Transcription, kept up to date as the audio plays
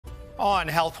On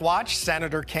Health Watch,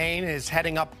 Senator Kaine is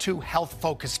heading up two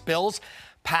health-focused bills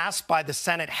passed by the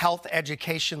Senate Health,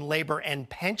 Education, Labor, and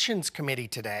Pensions Committee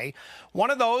today. One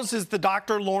of those is the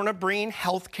Dr. Lorna Breen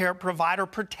Healthcare Provider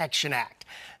Protection Act,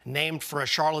 named for a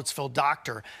Charlottesville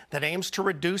doctor that aims to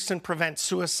reduce and prevent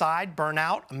suicide,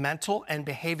 burnout, mental and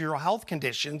behavioral health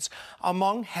conditions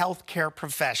among healthcare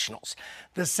professionals.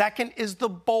 The second is the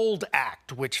BOLD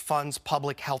Act, which funds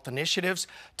public health initiatives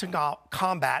to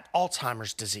combat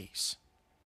Alzheimer's disease.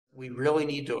 We really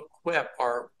need to equip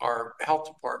our health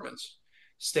departments,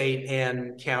 state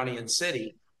and county and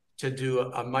city, to do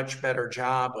a much better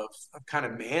job of kind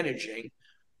of managing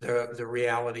the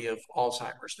reality of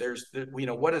Alzheimer's.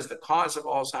 What is the cause of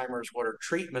Alzheimer's? What are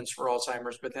treatments for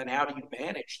Alzheimer's? But then how do you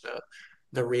manage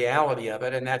the reality of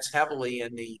it? And that's heavily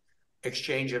in the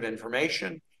exchange of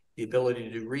information, the ability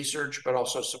to do research, but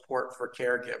also support for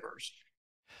caregivers.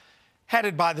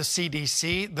 Headed by the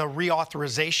CDC, the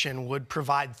reauthorization would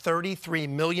provide $33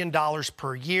 million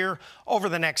per year over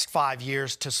the next 5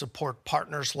 years to support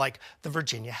partners like the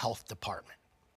Virginia Health Department.